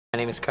My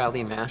name is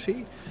Dean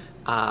Massey.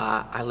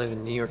 I live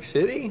in New York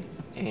City,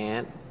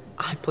 and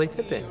I play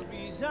Pippin.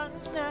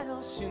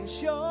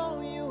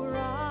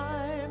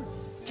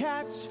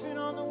 Cats fit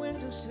on the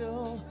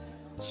windowsill,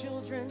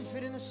 children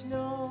fit in the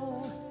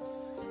snow.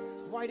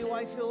 Why do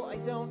I feel I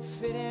don't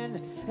fit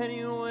in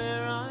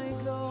anywhere I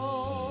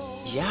go?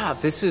 Yeah,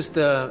 this is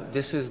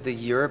the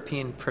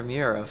European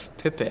premiere of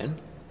Pippin.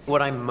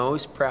 What I'm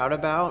most proud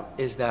about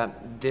is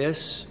that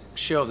this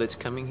show that's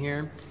coming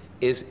here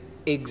is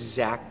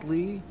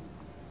exactly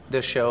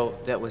the show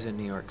that was in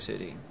New York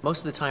City. Most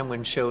of the time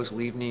when shows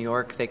leave New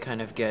York, they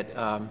kind of get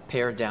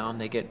pared down,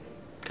 they get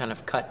kind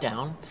of cut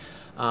down.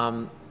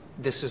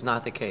 This is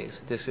not the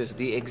case. This is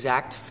the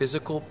exact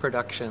physical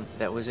production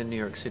that was in New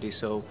York City,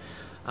 so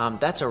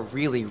that's a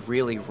really,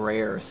 really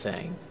rare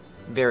thing.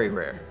 Very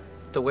rare.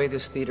 The way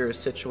this theater is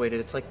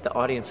situated, it's like the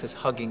audience is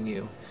hugging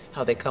you,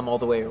 how they come all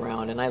the way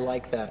around, and I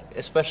like that.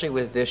 Especially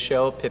with this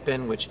show,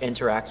 Pippin, which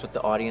interacts with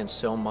the audience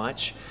so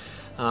much.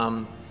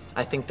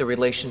 I think the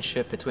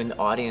relationship between the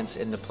audience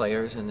and the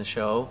players in the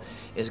show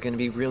is going to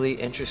be really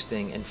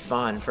interesting and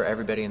fun for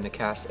everybody in the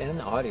cast and in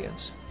the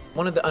audience.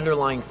 One of the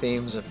underlying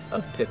themes of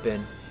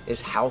Pippin is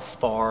how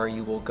far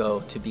you will go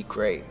to be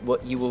great,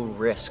 what you will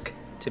risk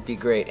to be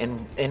great.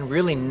 And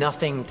really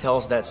nothing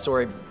tells that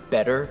story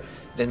better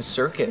than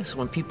circus,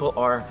 when people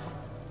are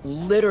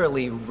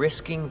literally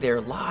risking their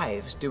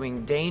lives,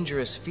 doing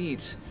dangerous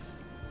feats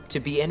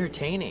to be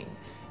entertaining.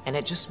 And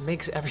it just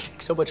makes everything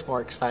so much more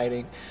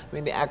exciting. I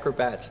mean, the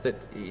acrobats that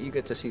you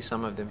get to see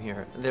some of them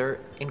here, they're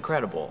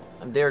incredible.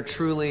 They're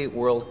truly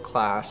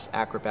world-class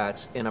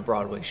acrobats in a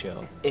Broadway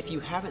show. If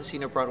you haven't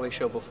seen a Broadway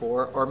show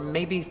before, or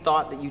maybe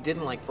thought that you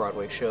didn't like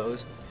Broadway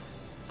shows,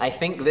 I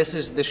think this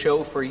is the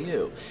show for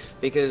you,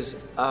 because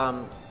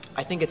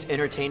I think it's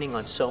entertaining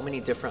on so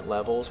many different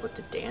levels, with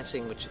the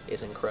dancing, which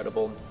is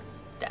incredible,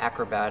 the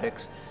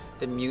acrobatics,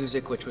 the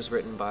music, which was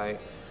written by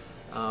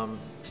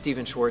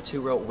Stephen Schwartz,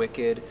 who wrote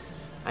Wicked.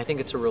 I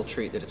think it's a real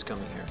treat that it's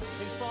coming here.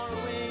 Far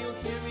away, you'll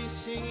hear me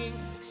singing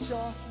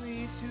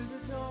softly to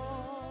the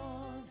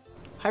dawn.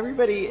 Hi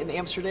everybody in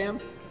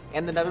Amsterdam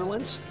and the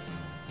Netherlands.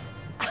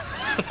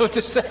 I don't know what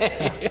to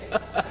say.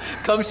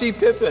 Come see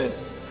Pippin.